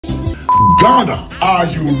Ghana, are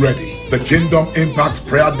you ready? The Kingdom Impact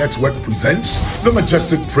Prayer Network presents the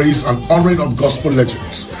Majestic Praise and Honoring of Gospel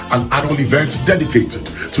Legends, an annual event dedicated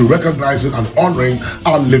to recognizing and honoring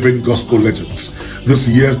our living gospel legends. This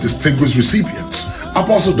year's distinguished recipients: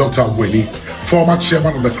 Apostle Dr. Amoani, former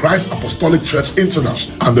chairman of the Christ Apostolic Church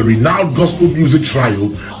International, and the renowned gospel music trio,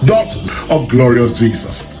 Daughters of Glorious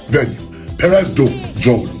Jesus. Venue: Perez,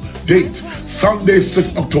 Jolu. Date: Sunday,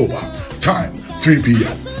 6th October. Time: 3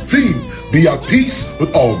 p.m. Theme: Be at peace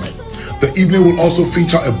with all men. The evening will also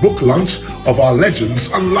feature a book launch of our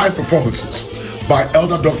legends and live performances by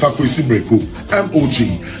Elder Dr. Mireku, MOG,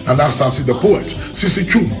 Anastasia the Poet, Cece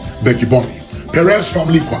Twum, Becky Bonnie, Perez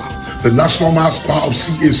Family Choir, the National Mass Choir of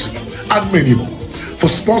CAC, and many more. For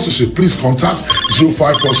sponsorship, please contact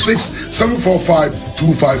 0546 745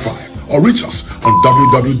 255 or reach us on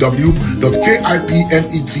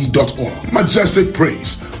www.kipnet.org. Majestic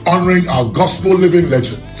Praise, honoring our gospel living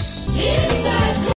legends.